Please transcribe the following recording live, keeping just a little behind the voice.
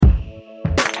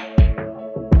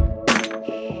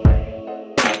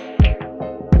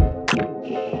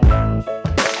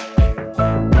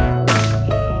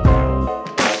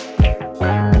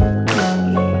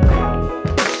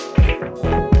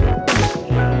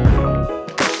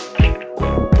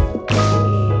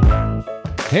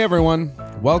Hey everyone,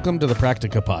 welcome to the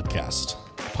Practica Podcast,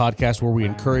 a podcast where we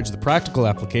encourage the practical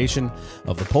application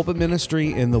of the pulpit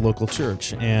ministry in the local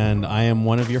church. And I am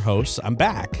one of your hosts. I'm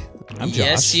back. I'm Josh.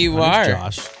 Yes, you My name's are.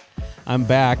 Josh. I'm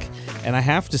back, and I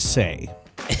have to say,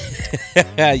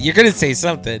 You're going to say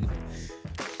something.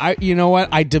 you know what?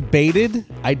 I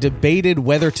debated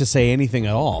whether to say anything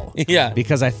at all. Yeah.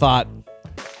 Because I thought,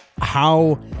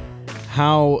 how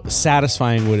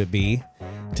satisfying would it be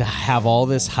to have all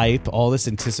this hype, all this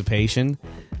anticipation,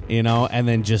 and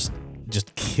then just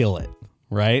kill it,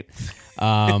 right?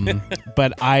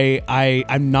 But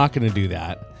I'm not going to do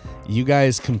that. You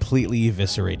guys completely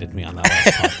eviscerated me on that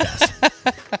last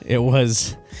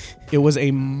podcast. It was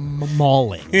a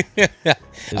mauling.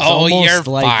 It's you're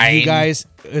like fine. You guys.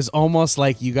 It's almost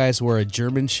like you guys were a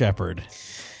German Shepherd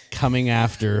coming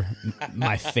after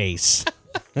my face.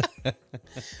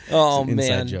 Oh, Inside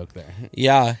man. joke there.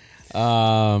 Yeah.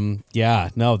 Yeah,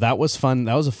 no, that was fun.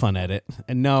 That was a fun edit.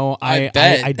 And no, I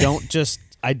bet. I don't just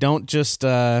Start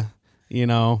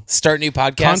new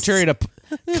podcasts.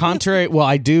 contrary, well,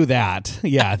 I do that.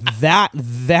 Yeah,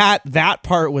 that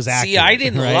part was accurate. See, I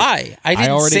didn't right? lie. I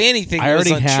didn't say anything I that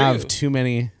was already have untrue. too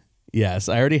many. Yes,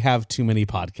 I already have too many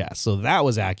podcasts. So that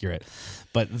was accurate.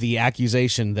 But the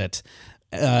accusation that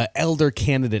elder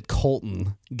candidate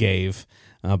Colton gave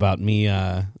about me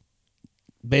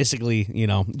basically,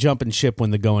 jumping ship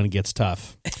when the going gets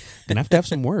tough. Gonna have to have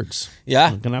some words. Yeah.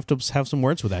 I'm gonna have to have some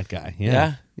words with that guy.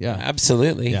 Yeah.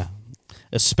 Absolutely. Yeah.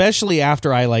 Especially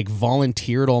after I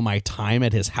volunteered all my time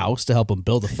at his house to help him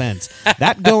build a fence.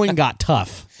 That going got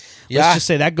tough. Yeah. Let's just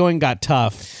say that going got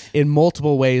tough in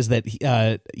multiple ways that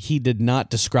he did not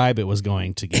describe it was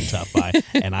going to get tough by,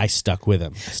 and I stuck with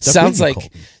him. Sounds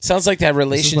like that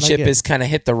relationship get. is kind of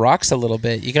hit the rocks a little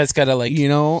bit. You guys got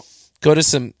to go to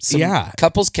some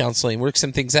couples counseling, work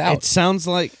some things out. It sounds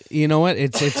like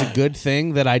it's a good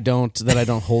thing that I don't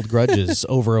hold grudges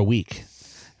over a week,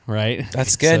 right?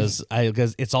 That's good.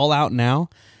 Because it's all out now,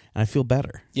 and I feel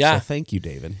better. Yeah. So thank you,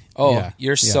 David. Oh, Yeah.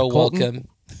 you're Yeah. so Colton, welcome.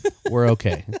 We're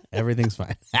okay. Everything's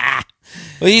fine.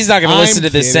 Well, he's not going to listen to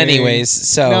this kidding. anyways.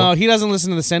 So No, he doesn't listen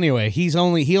to this anyway. He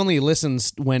only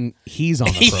listens when he's on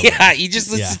the program. yeah, he just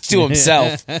listens to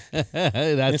himself.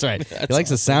 That's right. He likes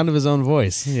the sound of his own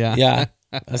voice. Yeah. Yeah,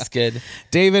 that's good.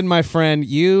 David, my friend,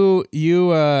 you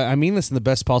I mean this in the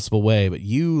best possible way, but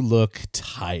you look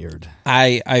tired.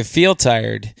 I feel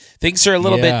tired. Things are a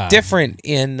little Yeah. bit different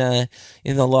in the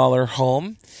Lawler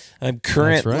home. I'm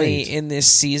currently right. in this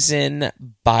season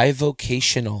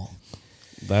bivocational.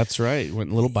 That's right.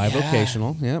 Went a little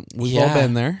bivocational. Yep. We've Yeah. all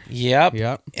been there. Yep.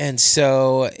 Yep. And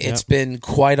so it's been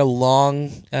quite a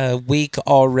long week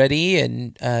already,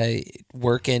 and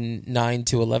working 9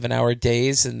 to 11-hour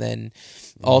days, and then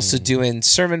also doing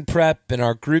sermon prep and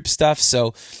our group stuff.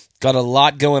 So got a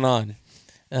lot going on.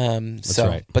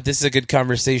 right. But this is a good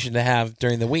conversation to have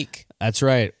during the week. That's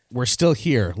right. We're still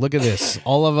here. Look at this.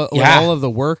 All of the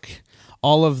work,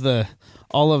 all of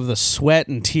the sweat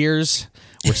and tears.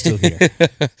 We're still here.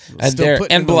 And Still there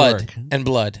putting and in the blood work. and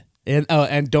blood.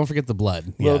 And don't forget the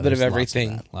blood. A Little bit of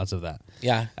everything. Lots of that.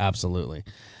 Yeah. Absolutely.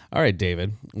 All right,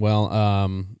 David. Well,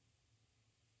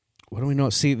 what do we know?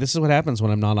 See, this is what happens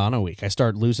when I'm not on a week. I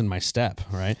start losing my step,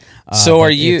 right? So but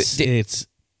are you-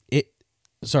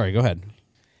 Sorry, go ahead.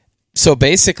 So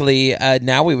basically,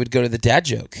 now we would go to the dad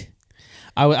joke.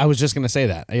 I was just going to say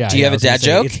that. Yeah. Do you have I a was gonna dad say,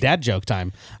 joke? It's dad joke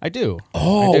time. I do.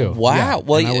 Oh, I do. wow. Yeah.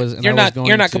 Well, And I was you're going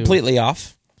not to- completely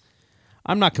off.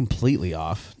 I'm not completely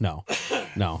off. No.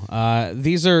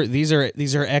 These are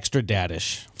extra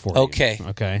daddish for you. Okay.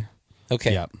 Okay.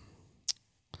 Okay. Yep.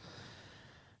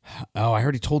 Oh, I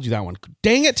already told you that one.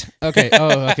 Dang it. Okay.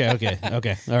 Oh,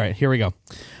 okay. All right, here we go.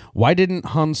 Why didn't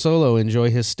Han Solo enjoy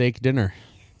his steak dinner?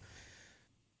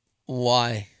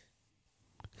 Why?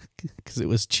 Because it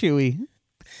was chewy.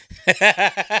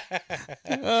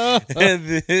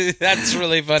 That's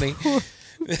really funny.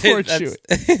 Poor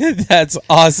chewy. That's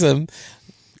awesome.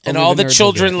 And Only all the the nerds will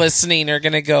children get it. listening are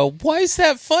going to go, why is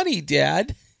that funny,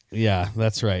 Dad? Yeah,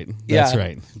 that's right. That's Yeah.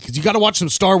 right. Because you got to watch some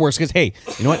Star Wars. Because, hey,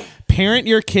 you know what? Parent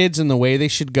your kids in the way they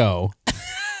should go.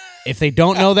 If they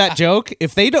don't know that joke,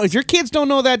 if your kids don't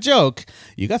know that joke,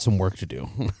 you got some work to do.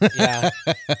 Yeah.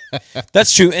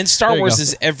 That's true. And Star There you Wars go.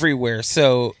 is everywhere.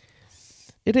 So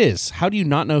It is. How do you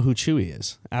not know who Chewie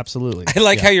is? Absolutely. I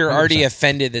like Yeah, how you're already 100%.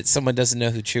 offended that someone doesn't know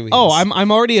who Chewie is. Oh,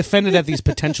 I'm already offended at these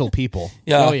potential people.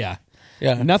 Yeah. Oh yeah.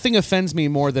 Yeah. Nothing offends me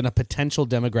more than a potential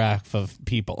demographic of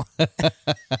people.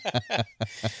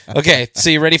 Okay, so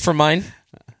you ready for mine?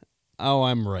 Oh,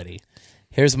 I'm ready.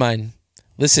 Here's mine.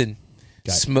 Listen,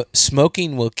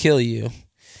 smoking will kill you,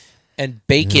 and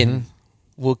bacon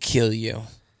will kill you,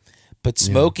 but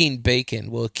smoking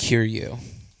bacon will cure you.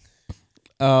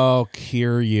 Oh,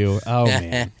 cure you. Oh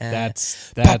man,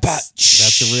 that's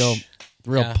a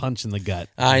real punch in the gut.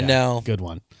 I know. Good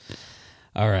one.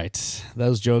 All right,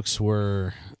 those jokes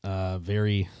were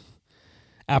very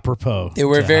apropos. They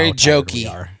were to very how tired jokey. we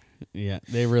are. Yeah,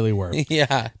 they really were.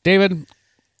 Yeah. David,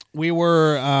 we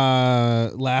were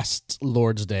last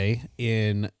Lord's Day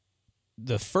in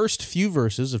the first few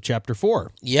verses of chapter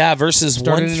 4. Yeah, verses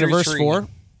Started 1 into through verse 3. 4.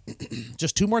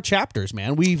 Just 2 more chapters,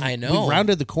 man. We've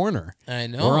rounded the corner. I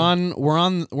know. We're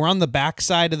on the back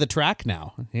side of the track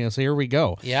now. So here we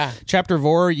go. Yeah. Chapter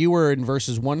 4, you were in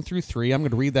verses 1 through 3. I'm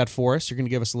going to read that for us. You're going to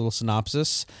give us a little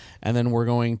synopsis, and then we're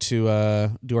going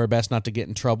to do our best not to get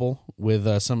in trouble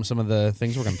with some of the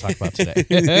things we're going to talk about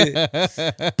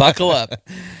today. Buckle up.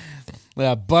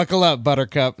 Yeah, buckle up,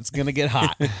 Buttercup. It's going to get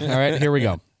hot. All right, here we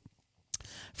go.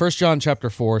 1 John chapter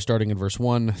 4, starting in verse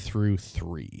 1 through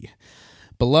 3.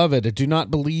 Beloved, do not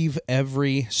believe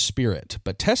every spirit,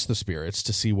 but test the spirits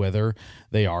to see whether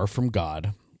they are from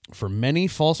God. For many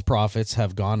false prophets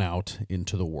have gone out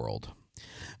into the world.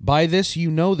 By this you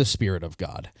know the Spirit of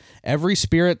God. Every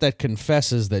spirit that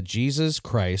confesses that Jesus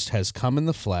Christ has come in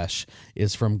the flesh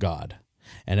is from God.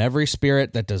 And every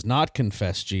spirit that does not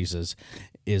confess Jesus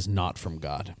is not from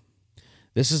God.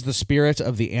 This is the spirit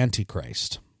of the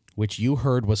Antichrist, which you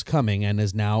heard was coming and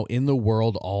is now in the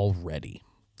world already.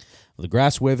 The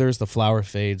grass withers, the flower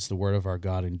fades, the word of our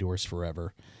God endures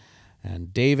forever.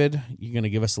 And David, you're going to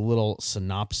give us a little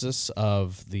synopsis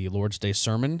of the Lord's Day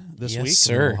sermon this week. Yes,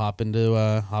 sir. We'll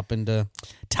hop into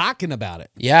talking about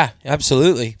it. Yeah,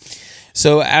 absolutely.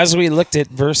 So as we looked at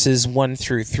verses 1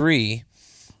 through 3,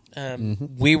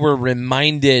 we were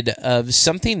reminded of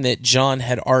something that John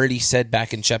had already said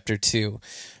back in chapter 2.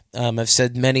 I've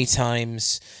said many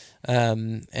times,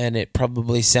 and it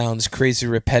probably sounds crazy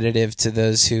repetitive to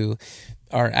those who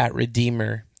are at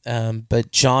Redeemer,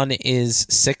 but John is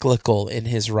cyclical in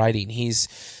his writing. He's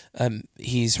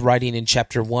writing in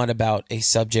chapter 1 about a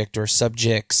subject or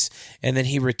subjects, and then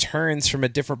he returns from a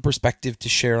different perspective to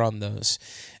share on those.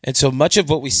 And so much of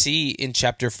what we see in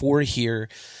chapter 4 here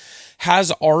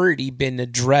has already been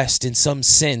addressed in some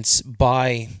sense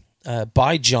by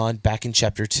John back in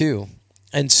chapter 2.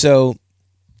 And so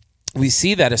we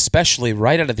see that especially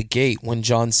right out of the gate when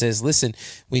John says, listen,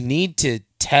 we need to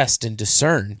test and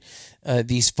discern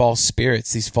these false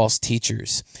spirits, these false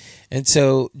teachers. And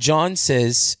so John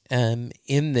says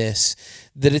in this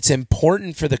that it's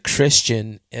important for the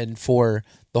Christian and for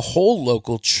the whole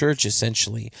local church,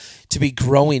 essentially, to be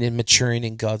growing and maturing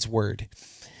in God's word.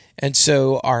 And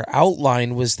so our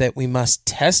outline was that we must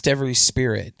test every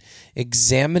spirit,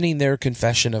 examining their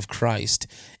confession of Christ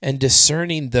and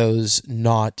discerning those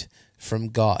not from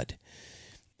God.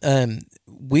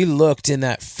 We looked in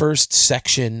that first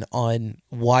section on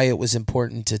why it was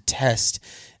important to test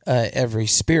every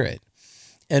spirit.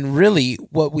 And really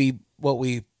what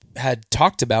we had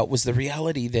talked about was the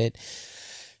reality that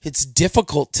it's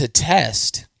difficult to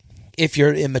test if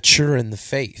you're immature in the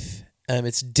faith.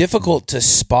 It's difficult to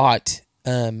spot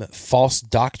false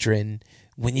doctrine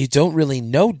when you don't really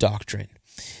know doctrine.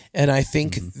 And I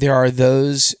think there are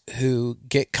those who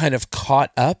get kind of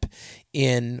caught up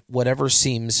in whatever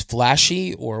seems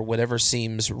flashy or whatever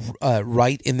seems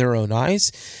right in their own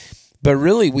eyes. But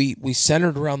really, we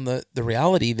centered around the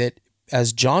reality that,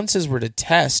 as John says, we're to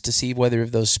test to see whether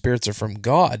those spirits are from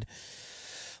God.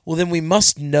 Well, then we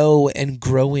must know and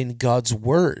grow in God's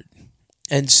word.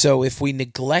 And so if we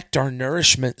neglect our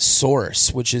nourishment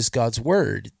source, which is God's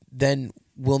word, then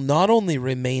we'll not only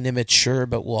remain immature,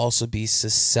 but we'll also be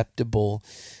susceptible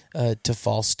to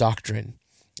false doctrine.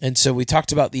 And so we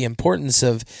talked about the importance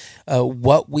of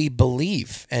what we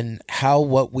believe and how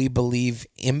what we believe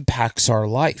impacts our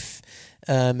life.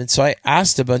 And so I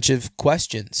asked a bunch of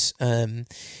questions in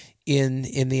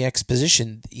the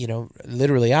exposition,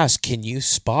 literally asked, can you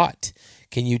spot,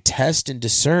 can you test and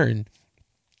discern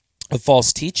a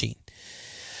false teaching?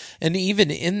 And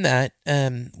even in that,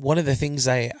 one of the things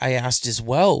I asked as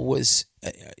well was,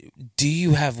 do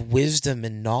you have wisdom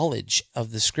and knowledge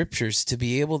of the scriptures to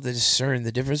be able to discern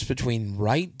the difference between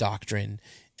right doctrine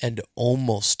and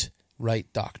almost right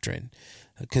doctrine?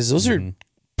 Because those are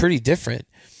pretty different.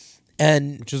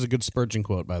 Which is a good Spurgeon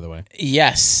quote, by the way.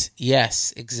 Yes,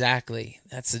 exactly.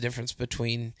 That's the difference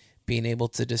between being able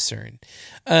to discern.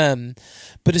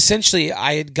 But essentially,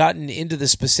 I had gotten into the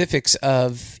specifics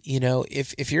of,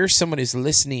 if you're someone who's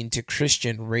listening to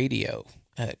Christian radio,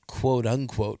 quote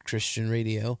unquote Christian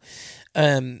radio,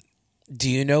 do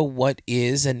you know what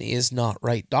is and is not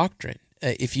right doctrine?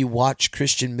 If you watch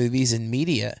Christian movies and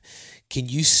media, can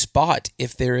you spot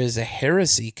if there is a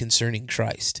heresy concerning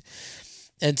Christ?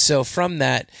 And so from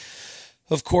that,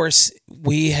 of course,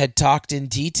 we had talked in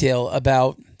detail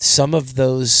about some of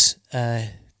those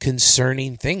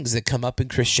concerning things that come up in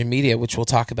Christian media, which we'll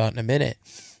talk about in a minute.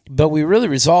 But we really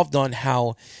resolved on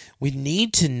how we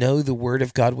need to know the Word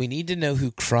of God. We need to know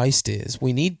who Christ is.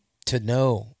 We need to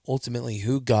know ultimately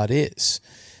who God is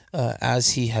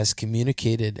as He has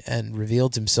communicated and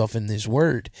revealed Himself in His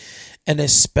Word. And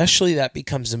especially that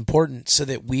becomes important so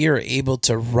that we are able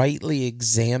to rightly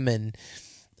examine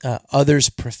others'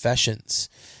 professions,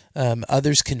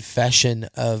 others' confession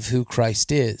of who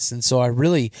Christ is. And so I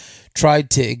really tried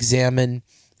to examine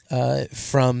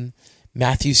from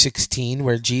Matthew 16,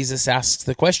 where Jesus asks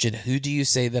the question, who do you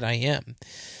say that I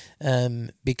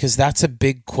am? Because that's a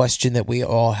big question that we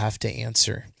all have to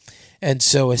answer. And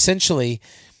so essentially,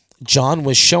 John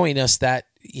was showing us that,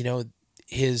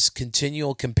 his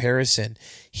continual comparison.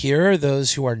 Here are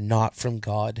those who are not from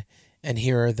God, and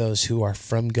here are those who are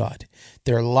from God.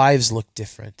 Their lives look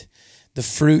different. The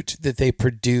fruit that they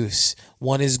produce,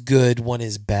 one is good, one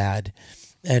is bad,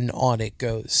 and on it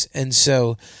goes. And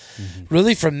so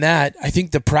really from that, I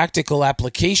think the practical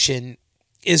application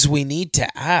is we need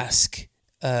to ask,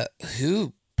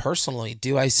 who personally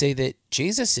do I say that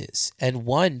Jesus is? And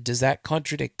one, does that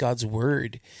contradict God's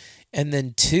word? And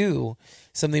then two,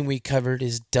 something we covered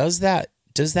is, does that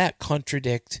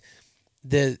contradict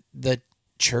the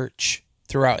church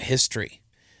throughout history?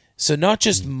 So not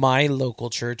just my local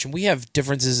church, and we have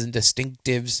differences and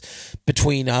distinctives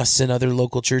between us and other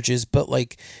local churches, but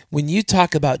like when you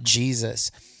talk about Jesus,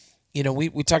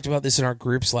 we talked about this in our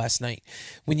groups last night.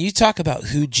 When you talk about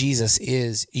who Jesus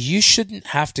is, you shouldn't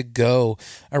have to go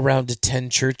around to 10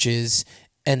 churches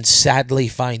and sadly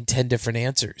find 10 different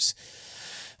answers.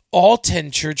 All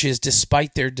 10 churches,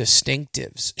 despite their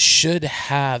distinctives, should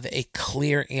have a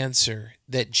clear answer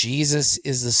that Jesus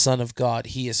is the Son of God.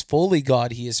 He is fully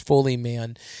God. He is fully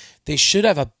man. They should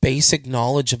have a basic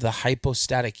knowledge of the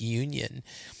hypostatic union.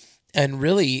 And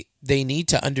really, they need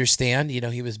to understand,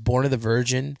 he was born of the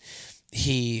Virgin.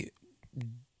 He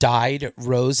died,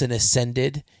 rose, and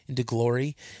ascended into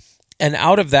glory. And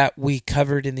out of that, we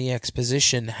covered in the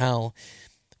exposition how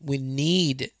we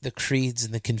need the creeds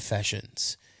and the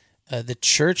confessions. The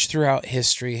church throughout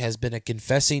history has been a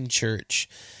confessing church.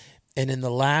 And in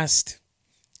the last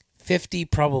 50,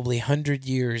 probably 100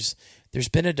 years, there's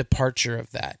been a departure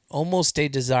of that. Almost a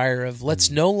desire of let's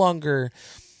no longer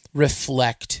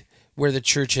reflect where the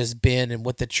church has been and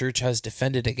what the church has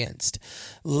defended against.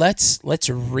 Let's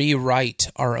rewrite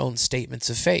our own statements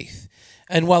of faith.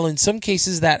 And while in some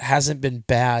cases that hasn't been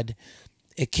bad,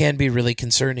 it can be really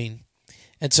concerning.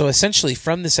 And so essentially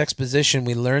from this exposition,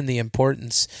 we learn the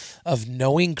importance of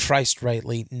knowing Christ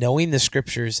rightly, knowing the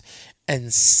scriptures,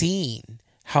 and seeing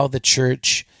how the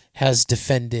church has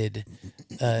defended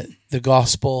the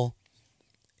gospel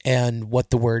and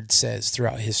what the word says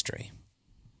throughout history.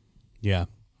 Yeah.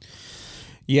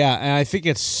 Yeah, and I think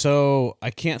it's so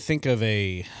I can't think of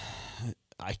a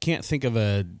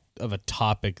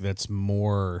topic that's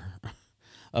more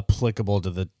applicable to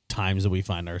the times that we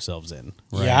find ourselves in.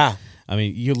 Right? Yeah. I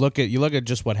mean, you look at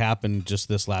just what happened just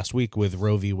this last week with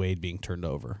Roe v. Wade being turned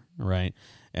over, right?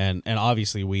 And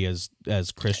obviously we as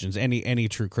Christians, any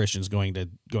true Christians going to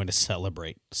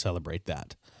celebrate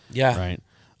that. Yeah. Right.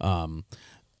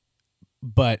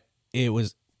 But it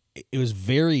was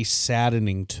very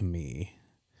saddening to me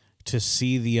to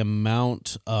see the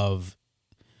amount of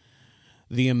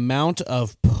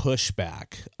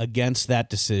pushback against that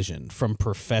decision from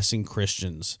professing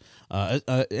Christians,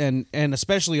 and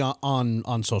especially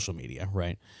on social media,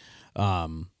 right?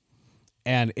 And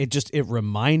it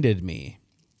reminded me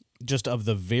just of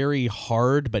the very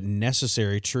hard but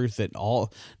necessary truth that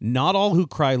not all who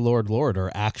cry Lord, Lord are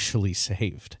actually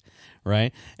saved.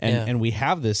 Right. And we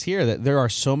have this here that there are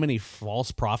so many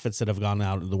false prophets that have gone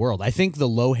out in the world. I think the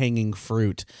low hanging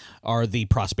fruit are the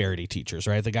prosperity teachers,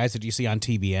 right? The guys that you see on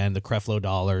TBN, the Creflo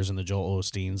Dollars and the Joel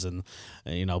Osteens and,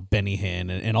 Benny Hinn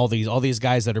and all these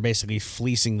guys that are basically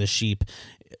fleecing the sheep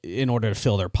in order to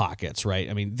fill their pockets. Right.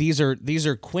 I mean, these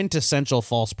are quintessential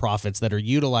false prophets that are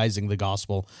utilizing the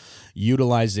gospel,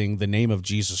 utilizing the name of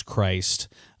Jesus Christ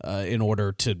in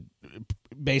order to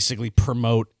basically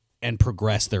promote and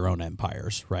progress their own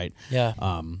empires, right? Yeah.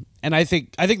 And I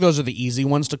think those are the easy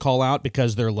ones to call out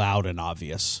because they're loud and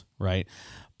obvious, right?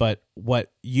 But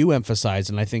what you emphasize,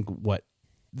 and I think what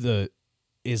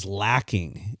is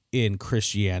lacking in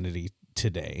Christianity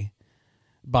today,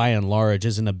 by and large,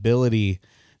 is an ability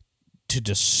to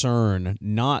discern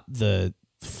not the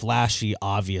flashy,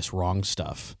 obvious wrong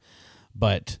stuff,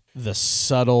 but the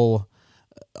subtle,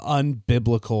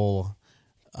 unbiblical,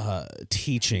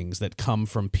 teachings that come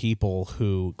from people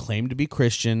who claim to be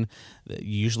Christian, that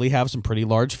usually have some pretty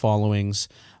large followings,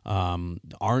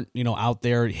 aren't out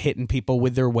there hitting people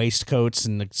with their waistcoats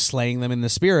and slaying them in the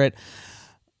spirit,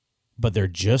 but they're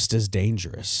just as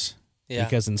dangerous. Yeah.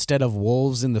 Because instead of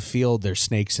wolves in the field, they're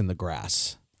snakes in the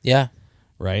grass. Yeah.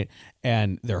 Right?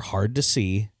 And they're hard to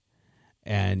see,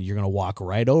 and you're going to walk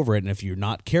right over it. And if you're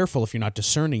not careful, if you're not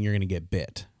discerning, you're going to get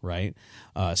bit, right?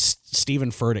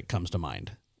 Stephen Furtick comes to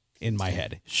mind in my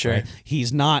head. Sure. Right?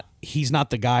 He's not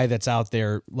the guy that's out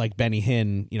there like Benny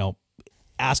Hinn,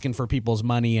 asking for people's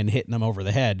money and hitting them over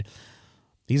the head.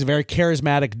 He's a very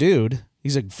charismatic dude.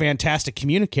 He's a fantastic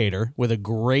communicator with a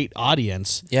great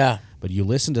audience. Yeah. But you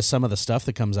listen to some of the stuff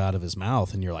that comes out of his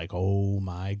mouth, and you're like, oh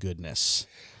my goodness.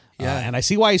 Yeah. And I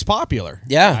see why he's popular.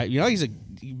 Yeah. He's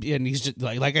just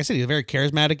like I said, he's a very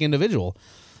charismatic individual.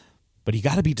 But you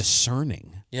got to be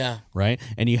discerning. Yeah. Right?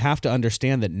 And you have to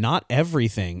understand that not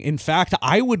everything. In fact,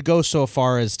 I would go so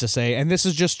far as to say, and this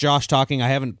is just Josh talking.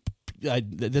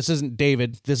 This isn't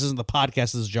David. This isn't the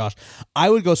podcast. This is Josh. I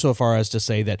would go so far as to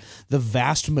say that the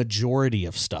vast majority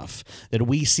of stuff that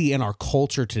we see in our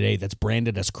culture today that's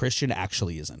branded as Christian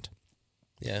actually isn't.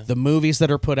 Yeah. The movies that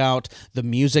are put out, the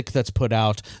music that's put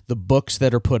out, the books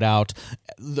that are put out,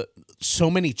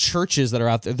 so many churches that are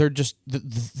out there,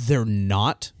 they're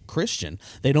not Christian.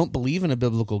 They don't believe in a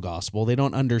biblical gospel. They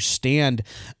don't understand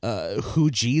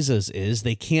who Jesus is.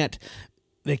 They can't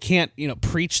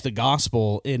preach the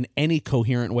gospel in any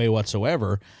coherent way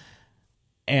whatsoever.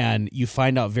 And you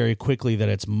find out very quickly that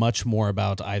it's much more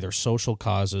about either social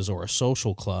causes or a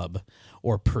social club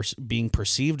or being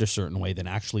perceived a certain way than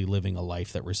actually living a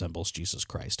life that resembles Jesus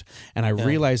Christ. And I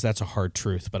realize that's a hard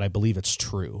truth, but I believe it's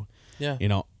true. Yeah.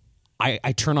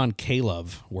 I turn on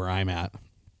K-Love where I'm at,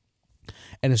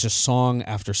 and it's just song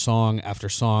after song after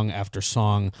song after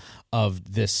song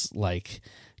of this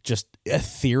just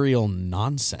ethereal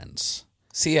nonsense.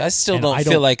 See, I still don't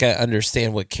feel like I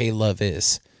understand what K-Love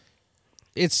is.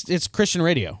 It's Christian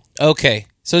radio. Okay,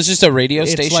 so it's just a radio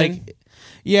station.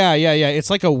 Yeah. It's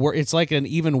like an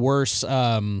even worse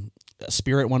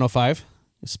Spirit 105.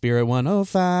 Spirit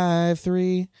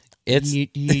 105.3.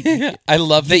 I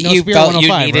love that you felt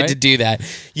you needed right? to do that.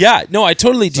 Yeah, no, I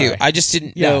totally do. Sorry. I just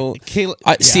didn't know.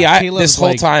 K-Love's This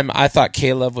whole time I thought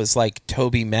K-Love was like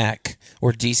Toby Mac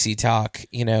or DC Talk,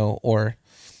 or.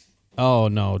 Oh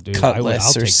no, dude!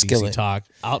 Cutlass I'll or take Skillet. DC Talk.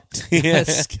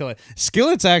 Skillet.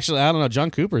 Skillet's actually, I don't know. John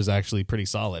Cooper's actually pretty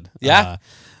solid. Yeah.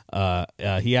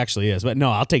 He actually is. But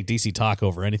no, I'll take DC Talk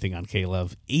over anything on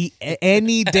K-Love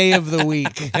any day of the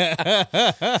week.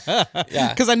 Yeah.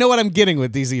 Because I know what I'm getting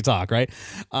with DC Talk, right?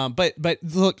 But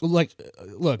look.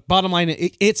 Bottom line,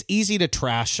 it's easy to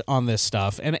trash on this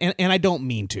stuff, and I don't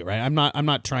mean to, right? I'm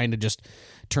not trying to just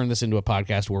turn this into a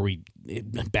podcast where we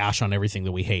bash on everything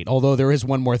that we hate. Although there is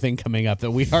one more thing coming up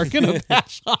that we are going to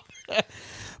bash on.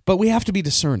 But we have to be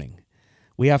discerning.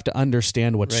 We have to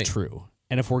understand what's true.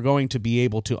 And if we're going to be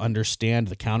able to understand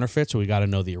the counterfeits, we got to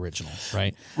know the original,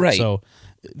 right? Right. So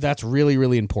that's really,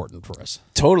 really important for us.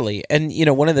 Totally. And,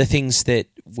 one of the things that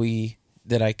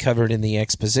I covered in the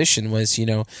exposition was,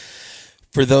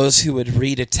 for those who would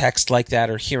read a text like that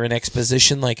or hear an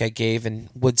exposition like I gave and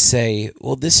would say,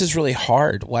 well, this is really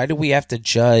hard. Why do we have to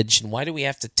judge? And why do we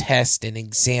have to test and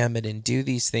examine and do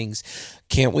these things?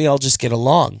 Can't we all just get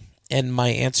along? And my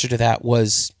answer to that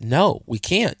was, no, we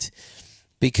can't.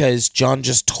 Because John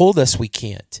just told us we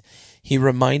can't. He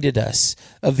reminded us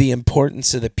of the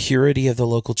importance of the purity of the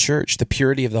local church, the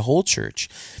purity of the whole church,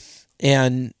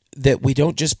 and that we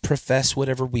don't just profess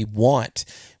whatever we want.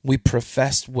 We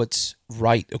profess what's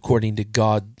right according to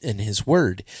God and His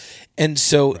Word. And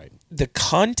so the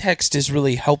context is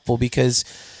really helpful because,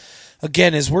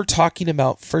 again, as we're talking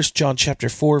about 1 John chapter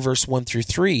 4, verse 1 through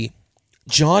 3,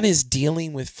 John is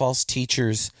dealing with false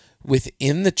teachers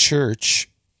within the church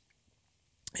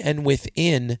and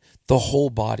within the whole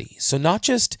body. So not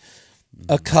just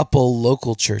a couple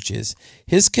local churches.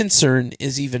 His concern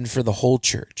is even for the whole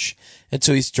church. And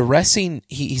so he's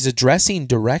addressing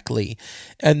directly,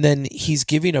 and then he's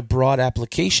giving a broad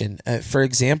application. For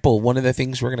example, one of the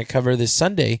things we're going to cover this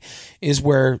Sunday is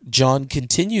where John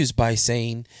continues by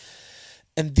saying,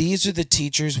 and these are the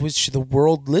teachers which the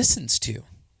world listens to.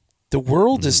 The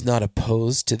world is not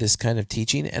opposed to this kind of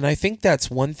teaching, and I think that's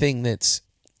one thing that's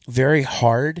very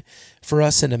hard for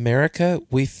us in America.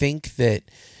 We think that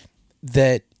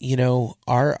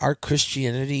our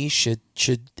Christianity should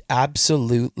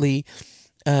absolutely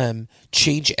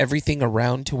change everything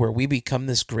around to where we become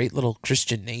this great little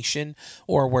Christian nation,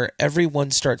 or where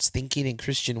everyone starts thinking in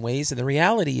Christian ways. And the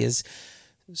reality is,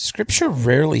 Scripture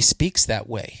rarely speaks that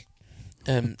way.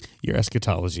 Your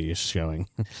eschatology is showing.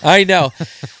 I know.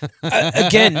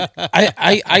 Again,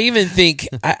 I even think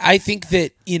I think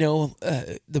that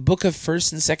the book of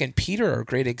First and Second Peter are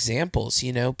great examples.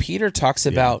 Peter talks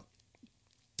about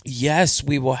yes,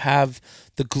 we will have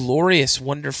the glorious,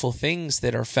 wonderful things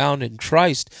that are found in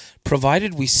Christ,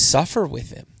 provided we suffer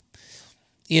with Him.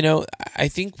 I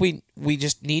think we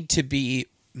just need to be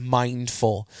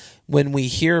mindful when we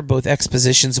hear both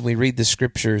expositions and we read the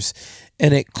scriptures,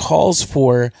 and it calls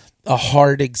for a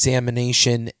hard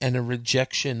examination and a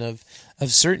rejection of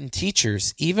certain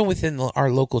teachers, even within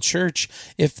our local church,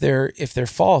 if they're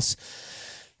false.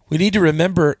 We need to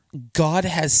remember God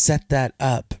has set that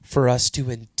up for us to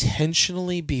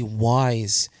intentionally be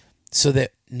wise, so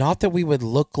that not that we would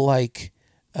look like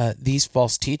these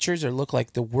false teachers or look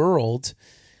like the world,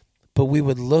 but we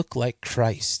would look like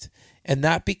Christ. And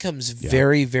that becomes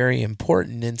very, very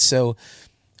important. And so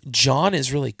John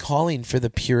is really calling for the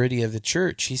purity of the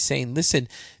church. He's saying, listen,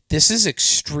 this is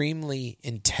extremely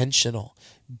intentional.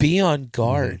 Be on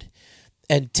guard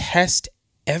and test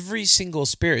every single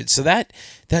spirit. So that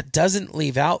doesn't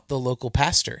leave out the local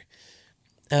pastor.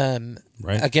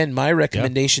 Again, my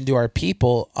recommendation to our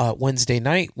people Wednesday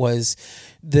night was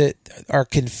that our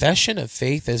confession of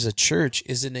faith as a church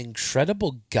is an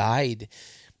incredible guide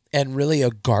and really a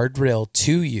guardrail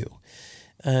to you.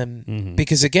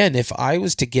 Because again, if I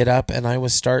was to get up and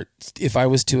if I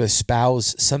was to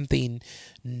espouse something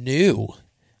new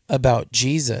about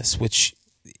Jesus, which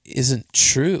isn't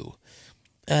true,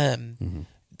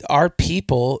 our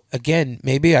people, again,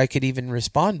 maybe I could even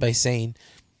respond by saying,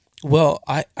 well,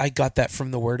 I got that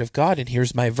from the Word of God, and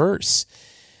here's my verse.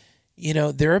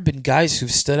 There have been guys who've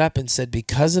stood up and said,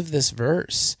 because of this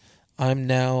verse, I'm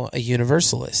now a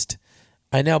universalist.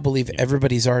 I now believe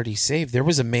everybody's already saved. There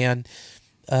was a man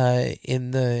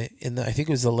in the I think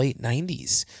it was the late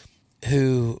 90s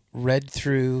who read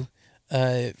through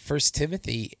 1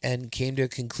 Timothy and came to a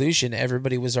conclusion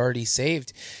everybody was already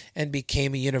saved, and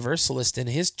became a universalist, and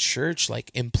his church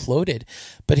imploded.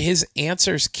 But his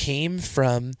answers came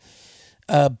from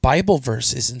Bible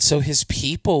verses, and so his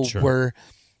people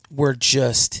were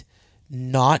just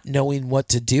not knowing what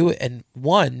to do. And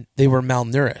one, they were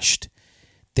malnourished.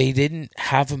 They didn't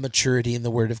have a maturity in the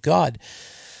Word of God.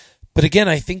 But again,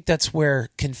 I think that's where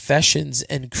confessions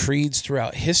and creeds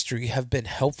throughout history have been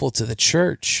helpful to the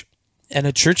church. And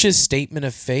a church's statement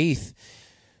of faith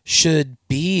should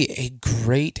be a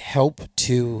great help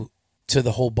to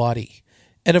the whole body.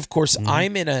 And of course,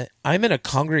 I'm in a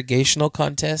congregational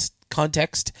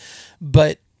context,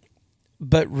 but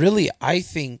really, I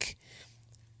think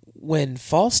when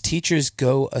false teachers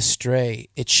go astray,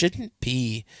 it shouldn't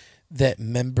be that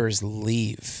members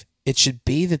leave. It should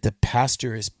be that the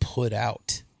pastor is put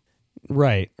out.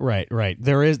 Right.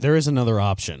 There is another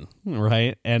option,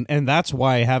 right? And that's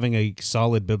why having a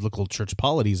solid biblical church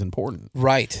polity is important.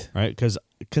 Right.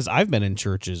 Because I've been in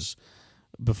churches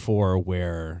before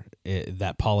where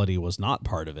that polity was not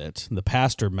part of it. The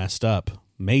pastor messed up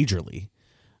majorly,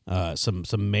 some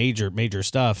major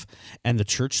stuff, and the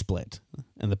church split,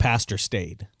 and the pastor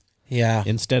stayed. Yeah.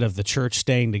 Instead of the church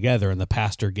staying together and the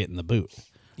pastor getting the boot.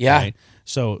 Yeah. Right?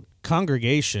 So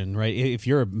congregation, right? If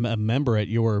you're a member at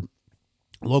your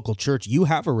local church, you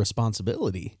have a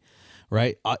responsibility,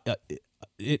 right?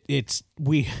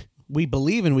 We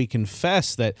believe and we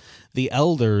confess that the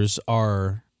elders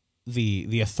are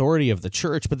the authority of the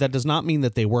church, but that does not mean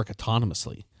that they work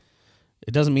autonomously.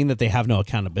 It doesn't mean that they have no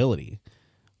accountability,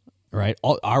 right?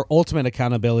 Our ultimate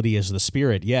accountability is the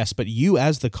Spirit, yes, but you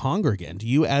as the congregant,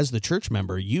 you as the church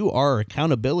member, you are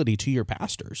accountability to your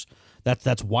pastors.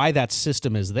 That's why that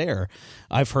system is there.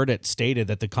 I've heard it stated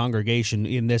that the congregation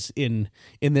in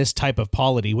this type of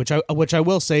polity, which I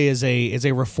will say is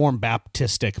a Reformed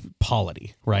Baptistic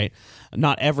polity, right?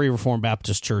 Not every Reformed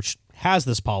Baptist church has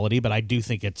this polity, but I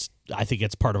think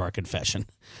it's part of our confession.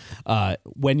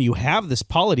 When you have this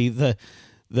polity, the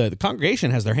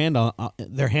congregation has their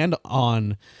hand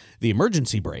on the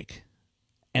emergency brake.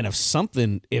 And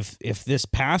if this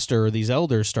pastor or these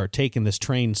elders start taking this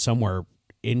train somewhere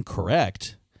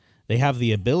incorrect, they have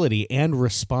the ability and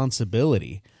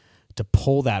responsibility to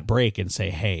pull that brake and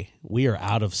say, hey, we are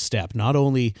out of step, not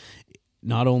only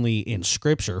in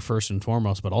Scripture first and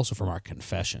foremost, but also from our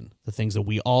confession, the things that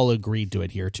we all agreed to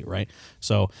adhere to, right?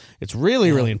 So it's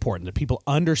really, really important that people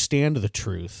understand the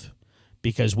truth,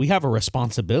 because we have a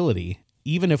responsibility,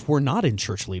 even if we're not in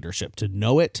church leadership, to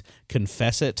know it,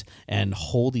 confess it, and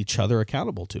hold each other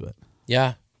accountable to it.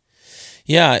 Yeah.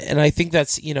 Yeah, and I think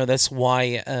that's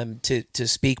why to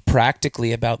speak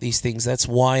practically about these things, that's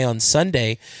why on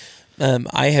Sunday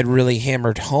I had really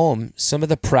hammered home some of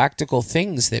the practical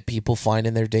things that people find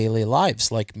in their daily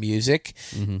lives, like music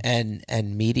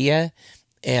and media,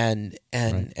 and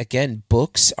Right. again,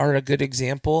 books are a good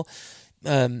example.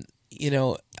 You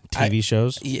know, TV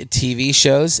shows. TV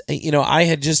shows. You know, I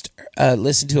had just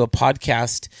listened to a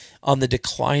podcast on the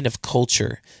decline of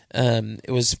culture.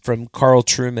 It was from Carl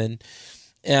Truman,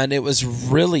 and it was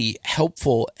really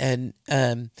helpful. And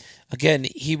again,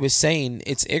 he was saying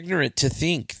it's ignorant to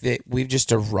think that we've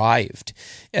just arrived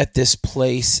at this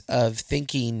place of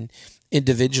thinking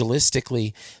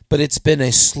individualistically, but it's been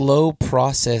a slow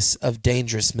process of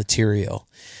dangerous material.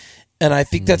 And I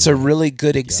think that's a really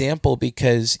good example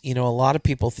because, you know, a lot of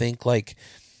people think like,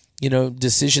 you know,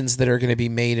 decisions that are going to be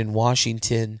made in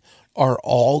Washington are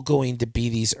all going to be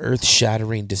these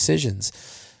earth-shattering decisions.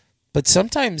 But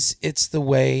sometimes it's the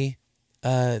way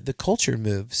the culture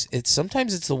moves.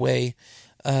 Sometimes it's the way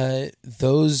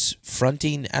those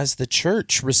fronting as the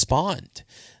church respond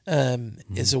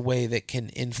is a way that can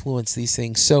influence these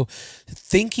things. So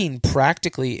thinking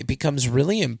practically, it becomes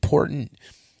really important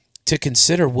to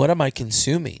consider, what am I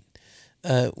consuming?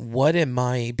 What am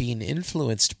I being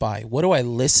influenced by? What do I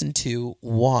listen to,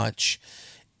 watch,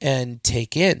 and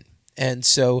take in? And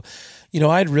so, you know,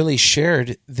 I'd really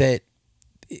shared that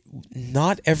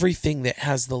not everything that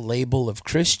has the label of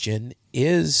Christian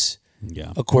is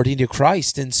according to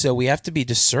Christ. And so we have to be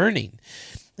discerning.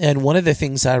 And one of the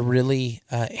things I really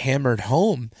hammered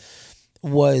home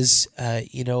was,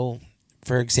 you know,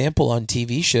 for example, on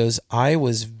TV shows, I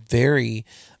was very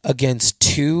against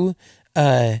two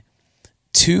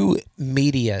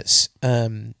medias.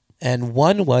 And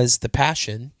one was The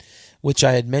Passion, which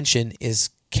I had mentioned is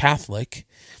Catholic.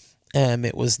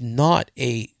 It was not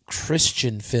a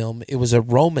Christian film. It was a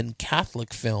Roman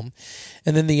Catholic film.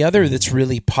 And then the other that's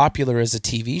really popular as a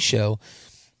TV show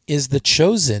is The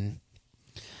Chosen,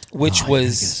 which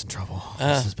was... Get us in trouble.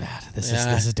 This is bad. This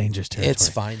is dangerous territory. It's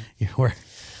fine.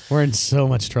 We're in so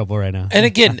much trouble right now. And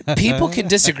again, people can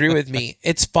disagree with me.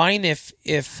 It's fine if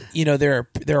you know, there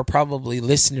are probably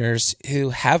listeners who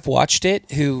have watched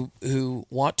it, who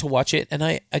want to watch it. And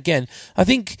I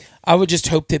think I would just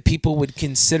hope that people would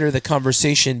consider the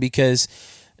conversation because,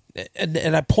 and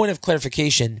a point of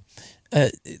clarification,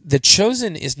 The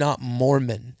Chosen is not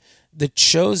Mormon. The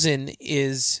Chosen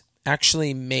is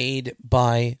actually made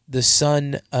by the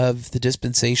son of the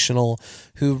dispensational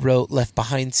who wrote Left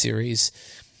Behind series.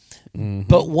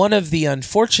 But one of the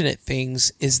unfortunate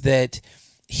things is that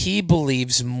he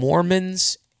believes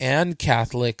Mormons and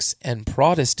Catholics and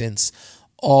Protestants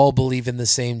all believe in the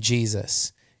same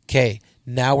Jesus. Okay,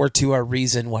 now we're to our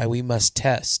reason why we must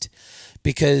test,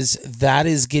 because that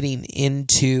is getting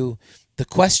into the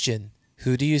question,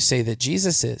 who do you say that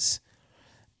Jesus is?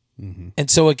 And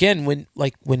so again,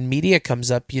 when media comes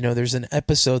up, you know, there's an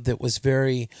episode that was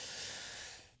very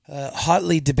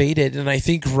hotly debated, and I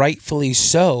think rightfully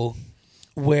so,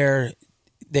 where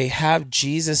they have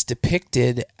Jesus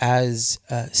depicted as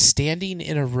standing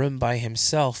in a room by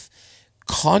himself,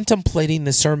 contemplating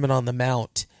the Sermon on the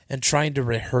Mount and trying to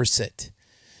rehearse it.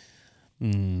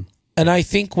 And I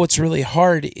think what's really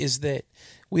hard is that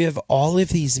we have all of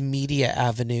these media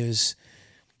avenues,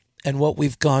 and what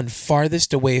we've gone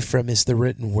farthest away from is the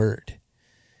written word.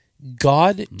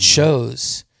 God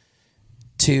chose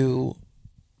to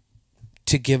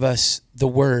give us the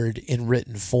word in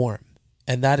written form,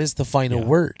 and that is the final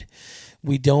word.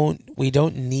 We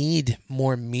don't need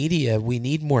more media. We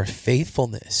need more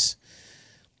faithfulness.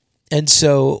 And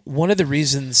so one of the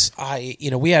reasons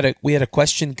we had a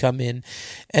question come in,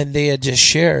 and they had just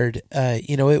shared,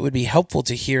 it would be helpful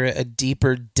to hear a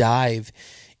deeper dive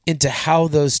into how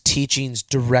those teachings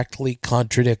directly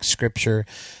contradict Scripture,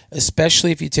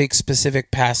 especially if you take specific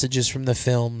passages from the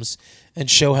films and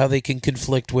show how they can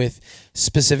conflict with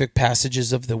specific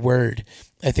passages of the Word.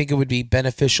 I think it would be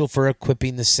beneficial for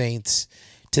equipping the saints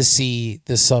to see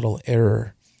the subtle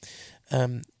error.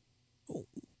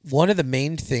 One of the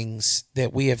main things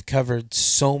that we have covered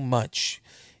so much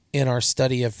in our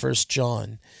study of 1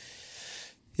 John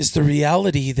is the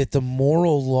reality that the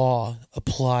moral law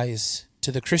applies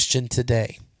to the Christian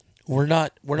today. We're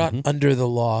not under the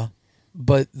law,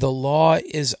 but the law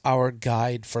is our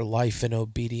guide for life and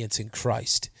obedience in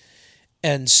Christ.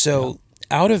 And so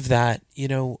out of that,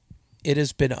 it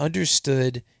has been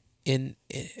understood in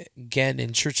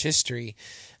church history.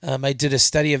 I did a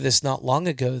study of this not long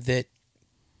ago, that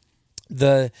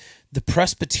the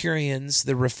Presbyterians,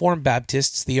 the Reformed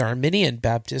Baptists, the Arminian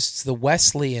Baptists, the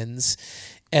Wesleyans,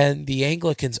 and the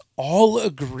Anglicans all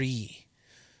agree.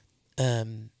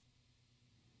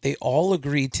 They all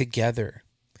agree together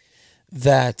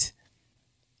that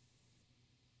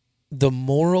the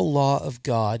moral law of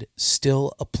God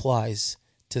still applies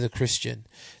to the Christian.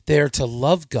 They are to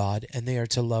love God and they are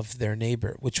to love their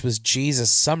neighbor, which was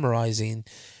Jesus summarizing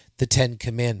the 10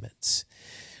 Commandments.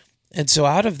 And so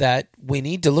out of that, we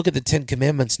need to look at the 10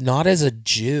 Commandments not as a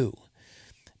Jew,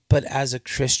 but as a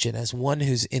Christian, as one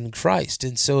who's in Christ.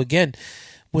 And so again,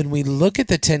 when we look at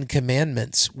the 10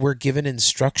 Commandments, we're given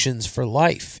instructions for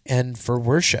life and for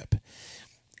worship.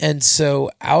 And so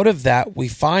out of that, we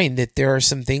find that there are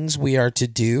some things we are to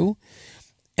do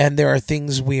and there are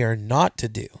things we are not to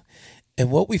do.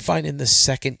 And what we find in the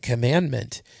second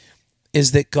commandment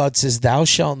is that God says, "Thou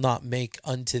shalt not make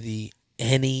unto thee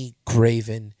any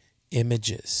graven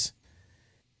images."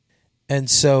 And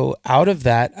so out of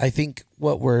that, I think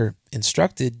what we're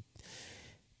instructed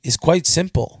is quite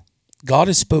simple. God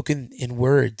has spoken in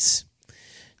words,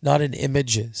 not in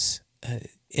images.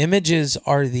 Images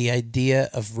are the idea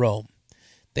of Rome.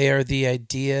 They are the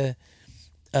idea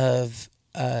of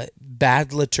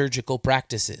bad liturgical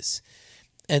practices.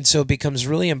 And so it becomes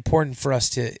really important for us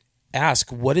to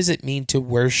ask, what does it mean to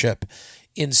worship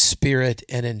in spirit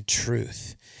and in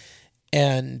truth?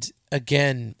 And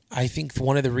again, I think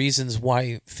one of the reasons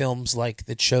why films like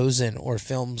The Chosen or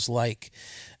films like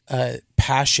The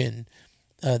Passion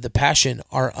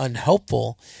are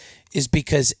unhelpful is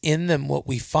because in them what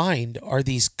we find are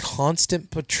these constant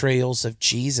portrayals of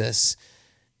Jesus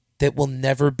that will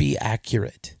never be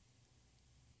accurate.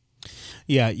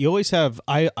 Yeah, you always have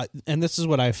and this is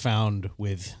what I found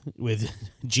with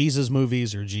Jesus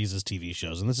movies or Jesus TV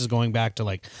shows, and this is going back to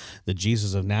like the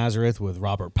Jesus of Nazareth with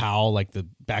Robert Powell, like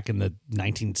back in the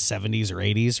 1970s or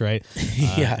 80s, right?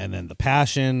 Yeah, and then The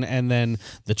Passion, and then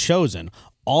The Chosen.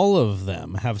 All of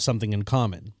them have something in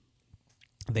common.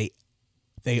 They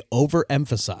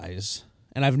overemphasize,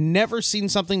 and I've never seen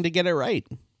something to get it right,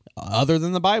 other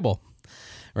than the Bible,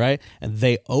 right? And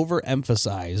they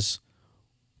overemphasize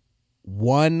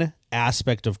one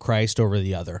aspect of Christ over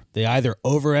the other. They either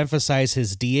overemphasize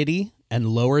his deity and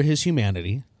lower his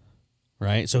humanity,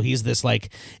 right? So he's this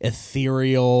like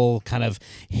ethereal kind of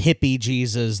hippie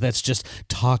Jesus that's just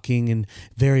talking in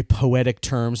very poetic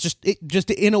terms, just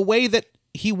in a way that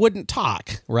he wouldn't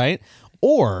talk, right?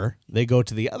 Or they go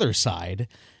to the other side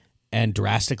and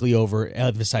drastically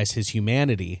overemphasize his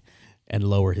humanity and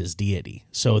lower his deity.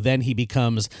 So then he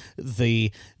becomes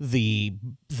the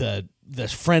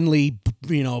friendly,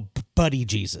 buddy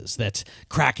Jesus that's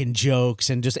cracking jokes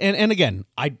and just and again,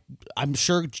 I'm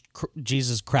sure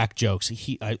Jesus cracked jokes.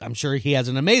 I'm sure he has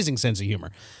an amazing sense of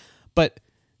humor, but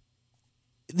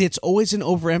it's always an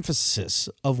overemphasis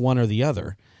of one or the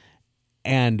other.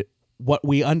 And what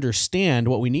we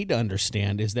need to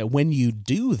understand is that when you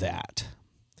do that,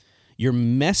 you're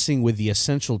messing with the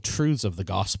essential truths of the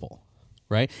gospel,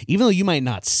 right? Even though you might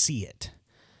not see it,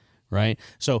 right?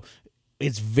 So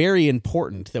it's very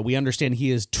important that we understand he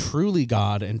is truly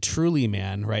God and truly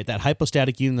man, right? That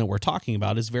hypostatic union that we're talking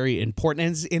about is very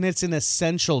important, and it's an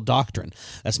essential doctrine.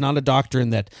 That's not a doctrine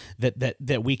that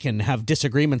we can have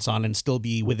disagreements on and still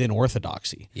be within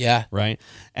orthodoxy. Yeah. Right?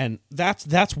 And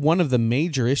that's one of the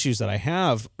major issues that I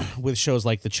have with shows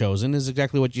like The Chosen is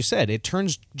exactly what you said. It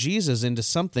turns Jesus into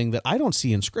something that I don't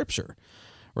see in Scripture,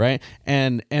 right?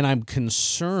 And I'm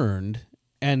concerned,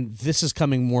 and this is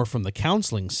coming more from the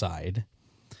counseling side.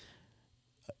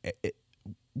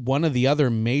 One of the other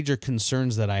major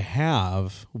concerns that I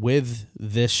have with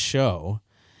this show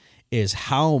is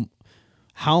how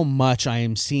much I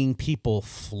am seeing people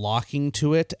flocking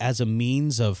to it as a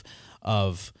means of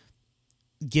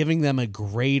giving them a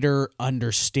greater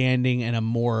understanding and a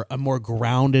more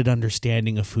grounded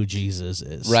understanding of who Jesus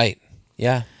is. Right.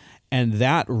 Yeah. And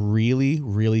that really,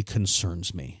 really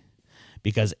concerns me,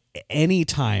 because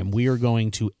anytime we are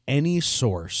going to any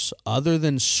source other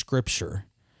than Scripture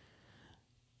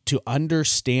to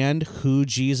understand who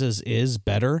Jesus is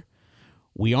better,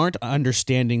 we aren't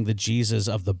understanding the Jesus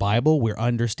of the Bible. We're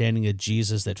understanding a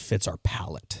Jesus that fits our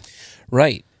palate.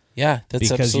 Right. Yeah, that's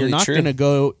because absolutely you're not true. going to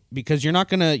go because you're not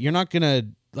going to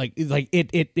like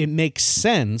it makes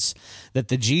sense that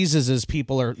the Jesus's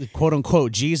people are, quote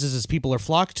unquote, Jesus's people are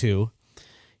flocked to.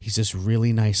 He's this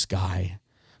really nice guy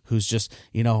who's just,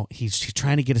 he's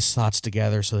trying to get his thoughts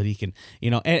together so that he can,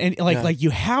 like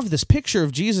you have this picture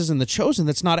of Jesus in The Chosen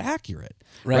that's not accurate,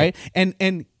 right?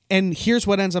 And here's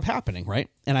what ends up happening, right?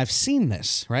 And I've seen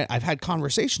this, right? I've had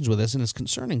conversations with this, and it's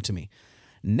concerning to me.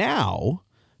 Now,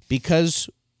 because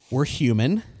we're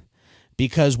human,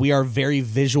 because we are very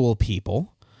visual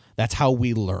people, that's how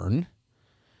we learn.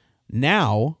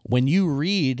 Now, when you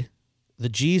read the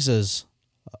Jesus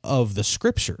of the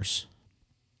Scriptures,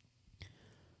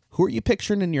 who are you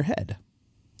picturing in your head?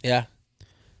 Yeah.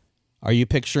 Are you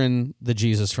picturing the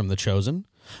Jesus from The Chosen?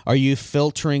 Are you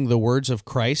filtering the words of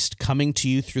Christ coming to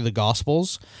you through the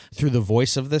Gospels, through the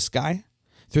voice of this guy,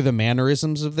 through the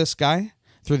mannerisms of this guy,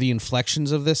 through the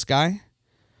inflections of this guy?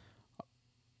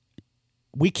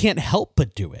 We can't help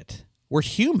but do it. We're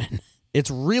human. It's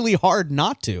really hard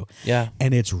not to. Yeah.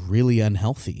 And it's really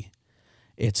unhealthy.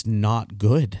 It's not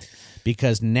good,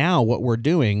 because now what we're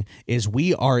doing is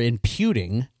we are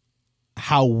imputing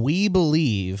how we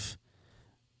believe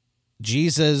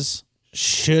Jesus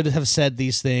should have said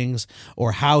these things,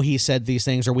 or how he said these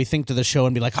things, or we think to the show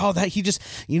and be like, oh, that he just,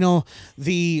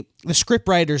 the script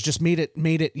writers just made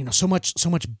it, so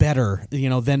much better,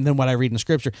 than what I read in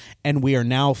scripture. And we are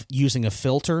now using a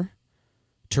filter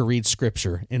to read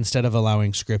scripture instead of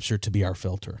allowing scripture to be our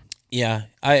filter. Yeah,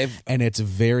 and it's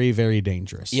very, very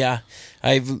dangerous. Yeah,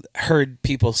 I've heard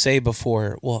people say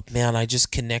before, well, man, I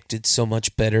just connected so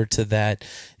much better to that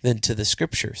than to the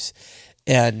scriptures.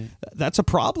 And that's a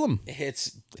problem.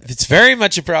 It's very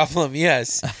much a problem,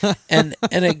 yes. And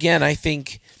again, I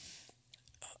think,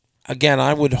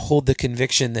 I would hold the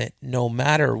conviction that no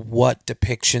matter what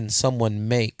depiction someone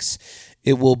makes,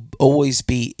 it will always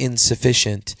be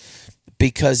insufficient,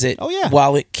 because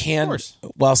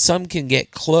while some can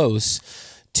get close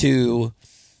to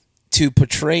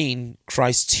portraying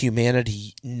Christ's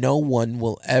humanity, no one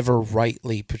will ever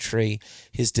rightly portray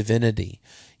his divinity.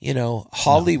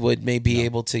 Hollywood may be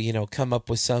able to, come up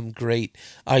with some great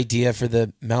idea for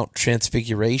the Mount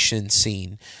Transfiguration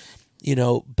scene,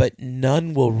 but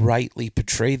none will rightly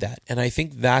portray that. And I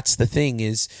think that's the thing,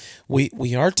 is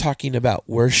we are talking about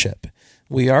worship.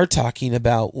 We are talking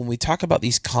about, when we talk about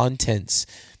these contents,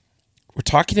 we're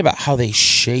talking about how they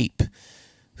shape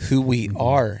who we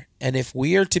are. And if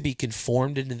we are to be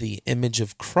conformed into the image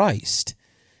of Christ,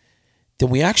 then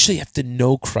we actually have to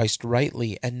know Christ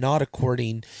rightly, and not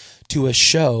according to a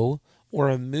show or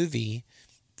a movie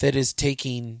that is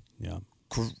taking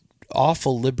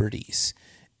awful liberties.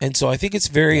 And so I think it's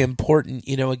very important,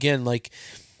 again, like,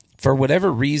 for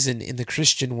whatever reason in the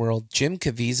Christian world, Jim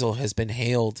Caviezel has been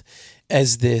hailed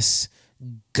as this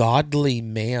godly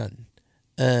man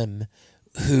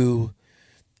who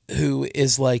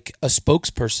is like a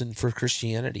spokesperson for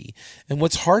Christianity. And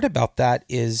what's hard about that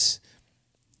is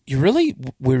we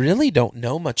really don't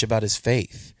know much about his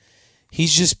faith.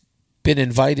 He's just been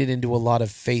invited into a lot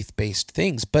of faith-based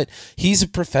things, but he's a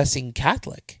professing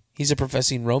Catholic. He's a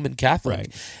professing Roman Catholic.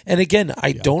 Right. And again,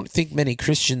 I don't think many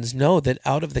Christians know that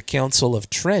out of the Council of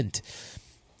Trent,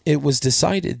 it was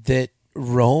decided that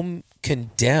Rome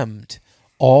condemned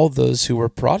all those who were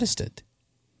Protestant.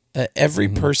 Every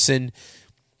person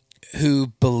who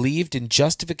believed in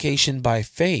justification by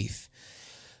faith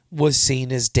was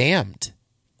seen as damned.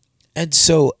 And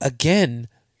so, again,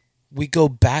 we go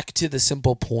back to the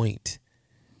simple point.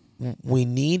 We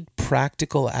need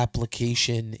practical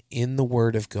application in the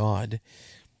Word of God,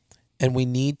 and we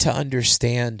need to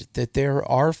understand that there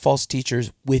are false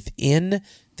teachers within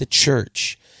the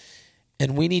church,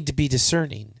 and we need to be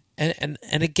discerning. And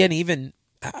again, even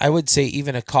I would say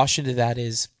even a caution to that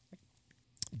is,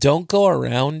 don't go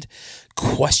around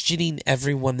questioning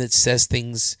everyone that says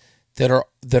things that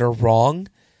are wrong,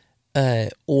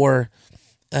 or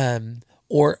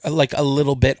like a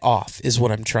little bit off, is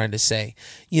what I'm trying to say.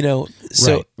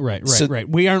 So right.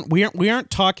 We aren't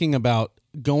talking about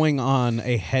going on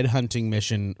a headhunting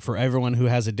mission for everyone who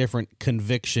has a different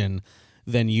conviction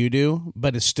than you do,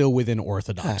 but is still within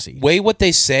orthodoxy. Weigh what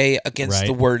they say against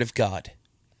the Word of God.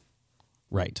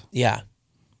 Right. Yeah.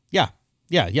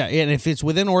 And if it's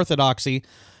within orthodoxy,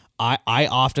 I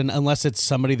often, unless it's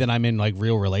somebody that I'm in like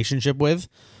real relationship with,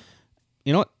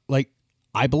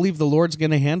 I believe the Lord's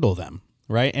going to handle them,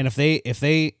 right? And if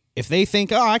they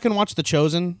think, oh, I can watch The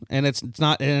Chosen and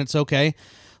it's okay,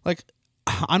 like,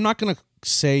 I'm not going to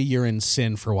say you're in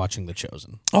sin for watching The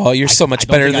Chosen. Oh, you're so much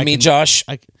better than me, Josh.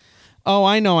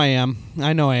 I know I am.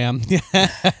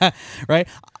 Right?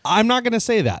 I'm not going to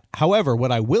say that. However,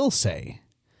 what I will say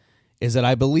is that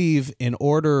I believe in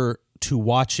order to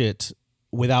watch it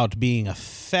without being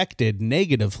affected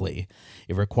negatively,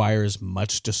 it requires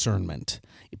much discernment,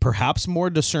 perhaps more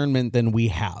discernment than we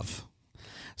have.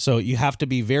 So you have to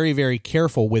be very, very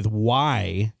careful with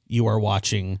why you are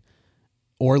watching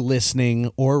or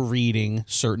listening or reading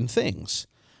certain things,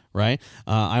 right?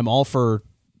 I'm all for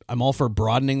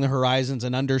broadening the horizons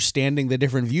and understanding the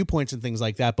different viewpoints and things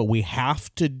like that, but we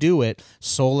have to do it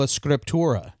sola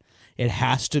scriptura. It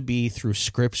has to be through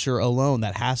Scripture alone.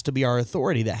 That has to be our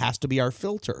authority. That has to be our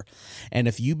filter. And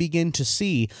if you begin to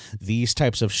see these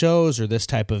types of shows or this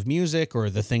type of music or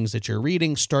the things that you're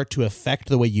reading start to affect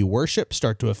the way you worship,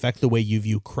 start to affect the way you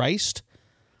view Christ,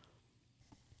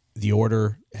 the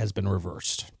order has been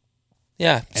reversed.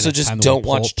 Yeah, And so it's just time that don't we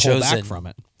watch pull back Chosen from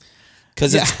it.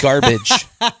 because it's garbage.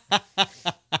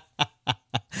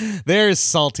 There's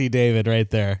salty David right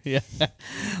there. Yeah.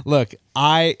 Look,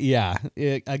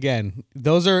 again,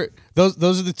 those are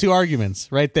the two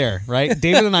arguments right there, right?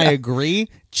 David and I agree.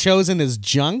 Chosen is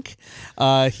junk.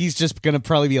 He's just going to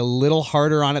probably be a little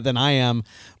harder on it than I am,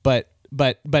 but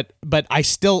I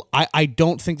still I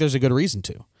don't think there's a good reason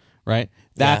to, right?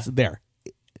 That's there.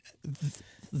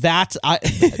 That's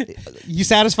you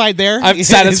satisfied there? I'm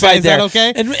satisfied is there. That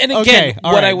okay? And again, okay.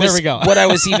 what I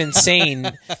was even saying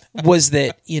was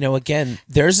that, again,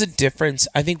 there's a difference.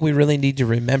 I think we really need to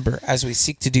remember as we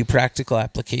seek to do practical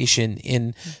application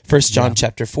in 1 John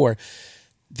chapter 4.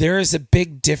 There is a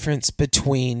big difference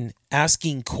between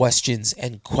asking questions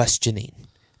and questioning.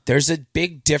 There's a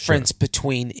big difference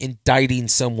between indicting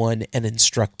someone and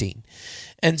instructing.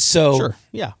 And so,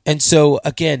 And so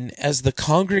again, as the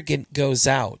congregant goes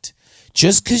out,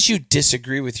 just because you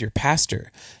disagree with your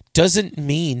pastor doesn't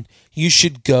mean you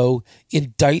should go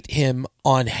indict him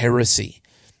on heresy.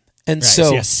 And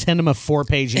so send him a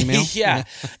 4-page email. Yeah.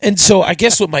 And so I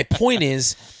guess what my point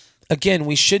is, again,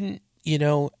 we shouldn't,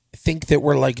 think that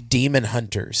we're like demon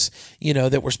hunters,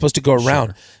 that we're supposed to go around.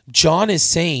 Sure. John is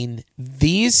saying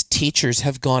these teachers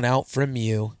have gone out from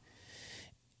you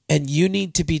and you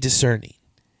need to be discerning.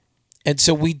 And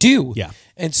so we do. Yeah.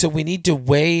 And so we need to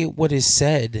weigh what is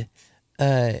said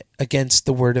against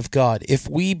the word of God. If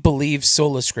we believe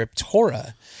sola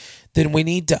scriptura, then we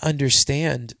need to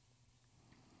understand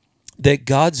that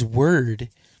God's word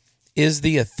is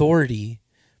the authority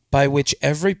by which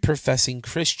every professing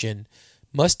Christian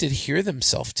must adhere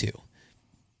themselves to.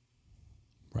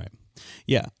 Right.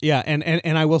 Yeah. Yeah.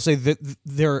 And I will say that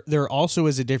there also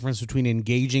is a difference between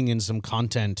engaging in some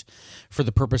content for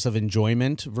the purpose of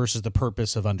enjoyment versus the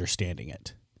purpose of understanding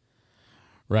it.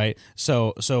 Right.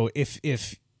 So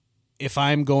if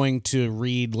I'm going to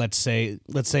read, let's say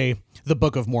the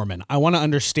Book of Mormon, I want to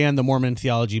understand the Mormon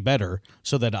theology better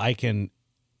so that I can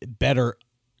better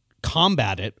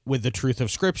combat it with the truth of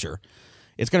Scripture.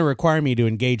 It's going to require me to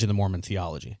engage in the Mormon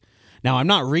theology. Now, I'm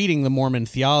not reading the Mormon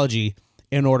theology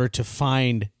in order to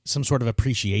find some sort of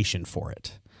appreciation for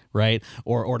it, right?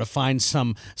 Or to find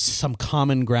some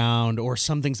common ground or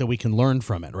some things that we can learn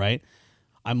from it, right?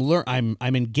 I'm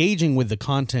engaging with the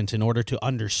content in order to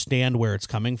understand where it's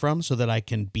coming from so that I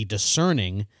can be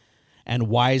discerning and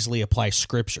wisely apply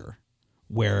Scripture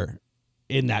where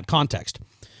in that context.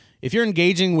 If you're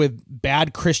engaging with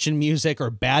bad Christian music or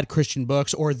bad Christian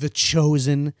books or The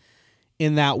Chosen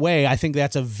in that way, I think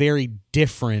that's a very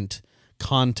different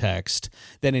context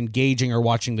than engaging or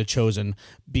watching The Chosen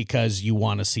because you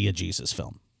want to see a Jesus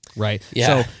film, right?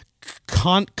 Yeah. So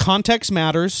context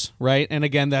matters, right? And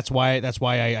again, that's why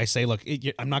I say, look,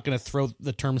 I'm not going to throw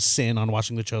the term sin on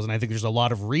watching The Chosen. I think there's a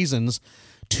lot of reasons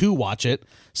to watch it.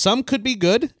 Some could be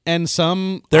good, and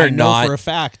some they're I know not. For a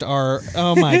fact are.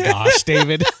 Oh my gosh,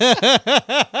 David!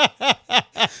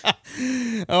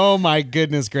 Oh my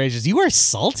goodness gracious! You are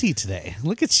salty today.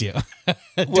 Look at you.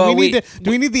 Do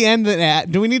we need to end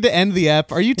the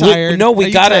app? Are you tired?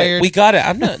 We got it.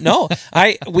 I'm not. No,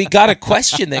 we got a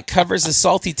question that covers a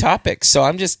salty topic. So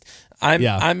I'm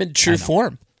in true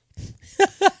form.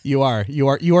 You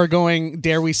are going,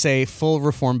 dare we say, full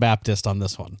Reformed Baptist on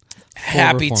this one.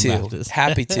 Happy to.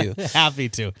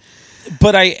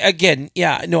 But I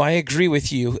agree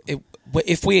with you.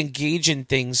 If we engage in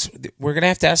things, we're going to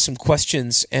have to ask some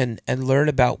questions and learn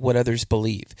about what others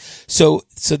believe. So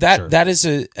that is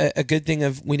a good thing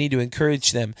of we need to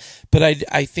encourage them. But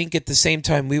I think at the same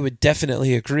time, we would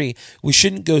definitely agree. We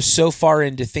shouldn't go so far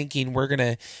into thinking we're going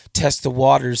to test the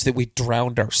waters that we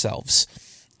drowned ourselves.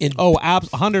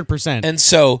 100%. And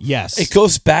so yes, it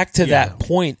goes back to that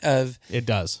point of it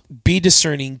does. Be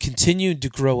discerning, continue to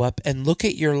grow up, and look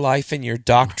at your life and your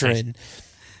doctrine,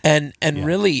 and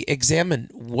really examine,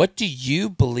 what do you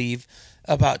believe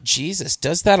about Jesus?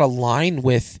 Does that align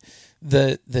with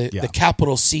the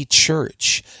capital C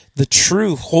Church, the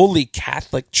true holy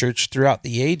Catholic Church throughout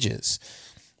the ages?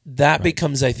 That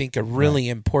becomes, I think, a really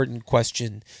important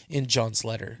question in John's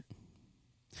letter.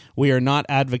 We are not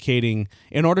advocating,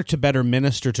 in order to better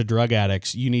minister to drug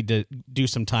addicts, you need to do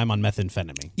some time on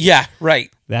methamphetamine. Yeah, right.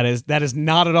 That is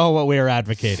not at all what we are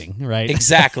advocating, right?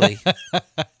 Exactly.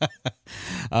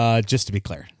 Just to be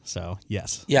clear. So,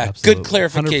 yes. Yeah, absolutely. good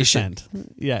clarification.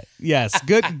 100%. Yeah, yes.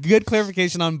 Good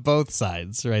clarification on both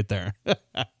sides right there.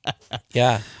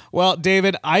 Yeah. Well,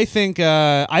 David, I think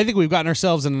we've gotten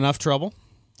ourselves in enough trouble.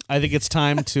 I think it's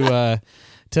time to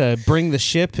to bring the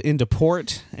ship into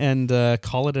port and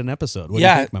call it an episode. What do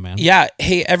you think, my man? Yeah.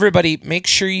 Hey, everybody, make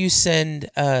sure you send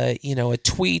a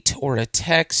tweet or a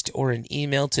text or an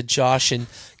email to Josh and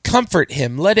comfort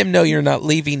him. Let him know you're not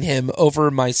leaving him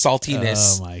over my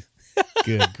saltiness. Oh my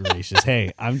good gracious!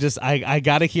 Hey, I'm just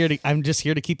here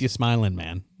to keep you smiling,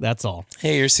 man. That's all.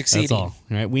 Hey, you're succeeding. That's all.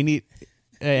 Right? We need.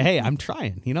 Hey, I'm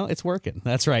trying. It's working.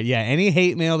 That's right. Yeah. Any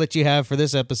hate mail that you have for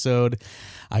this episode,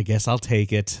 I guess I'll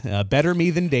take it. Better me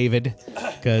than David,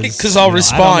 because I'll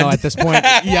respond. I don't know at this point.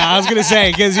 Yeah, I was gonna say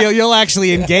because you'll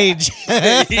actually engage.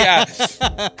 Yeah.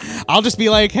 I'll just be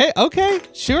like, hey, okay,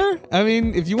 sure. I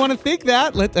mean, if you want to think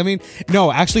that,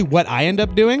 no. Actually, what I end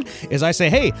up doing is I say,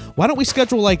 hey, why don't we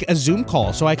schedule like a Zoom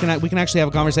call so we can actually have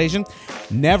a conversation.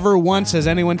 Never once has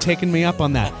anyone taken me up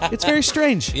on that. It's very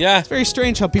strange. Yeah, it's very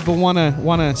strange how people want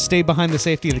to stay behind the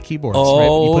safety of the keyboards. Oh, right?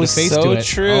 When you put a face so to it.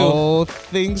 True. Oh,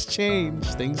 things change.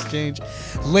 Things change.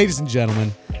 Ladies and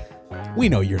gentlemen, we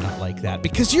know you're not like that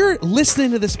because you're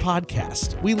listening to this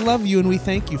podcast. We love you and we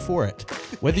thank you for it.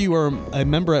 Whether you are a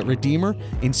member at Redeemer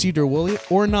in Cedar Woolley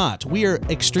or not, we are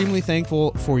extremely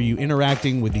thankful for you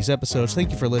interacting with these episodes.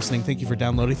 Thank you for listening. Thank you for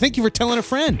downloading. Thank you for telling a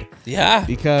friend. Yeah.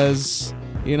 Because,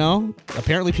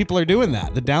 apparently people are doing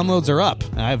that. The downloads are up.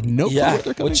 I have no clue where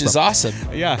they're coming which from. is awesome.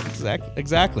 Yeah,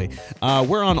 exactly.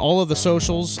 We're on all of the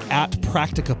socials at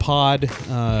PracticaPod,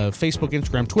 Facebook,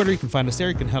 Instagram, Twitter. You can find us there.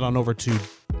 You can head on over to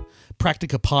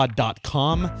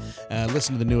practicapod.com.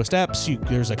 Listen to the newest eps.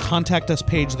 There's a contact us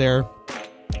page there.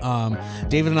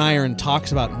 David and I are in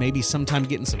talks about maybe sometime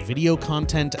getting some video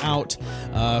content out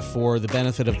for the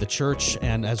benefit of the church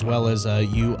and as well as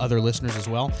you other listeners as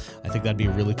well. I think that'd be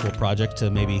a really cool project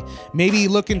to maybe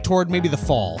looking toward maybe the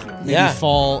fall. Maybe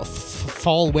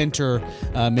fall, winter,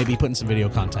 maybe putting some video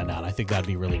content out. I think that'd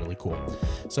be really, really cool.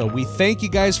 So we thank you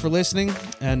guys for listening,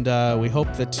 and we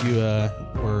hope that you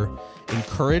were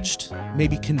encouraged,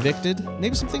 maybe convicted,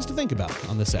 maybe some things to think about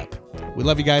on this ep. We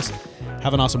love you guys.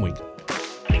 Have an awesome week.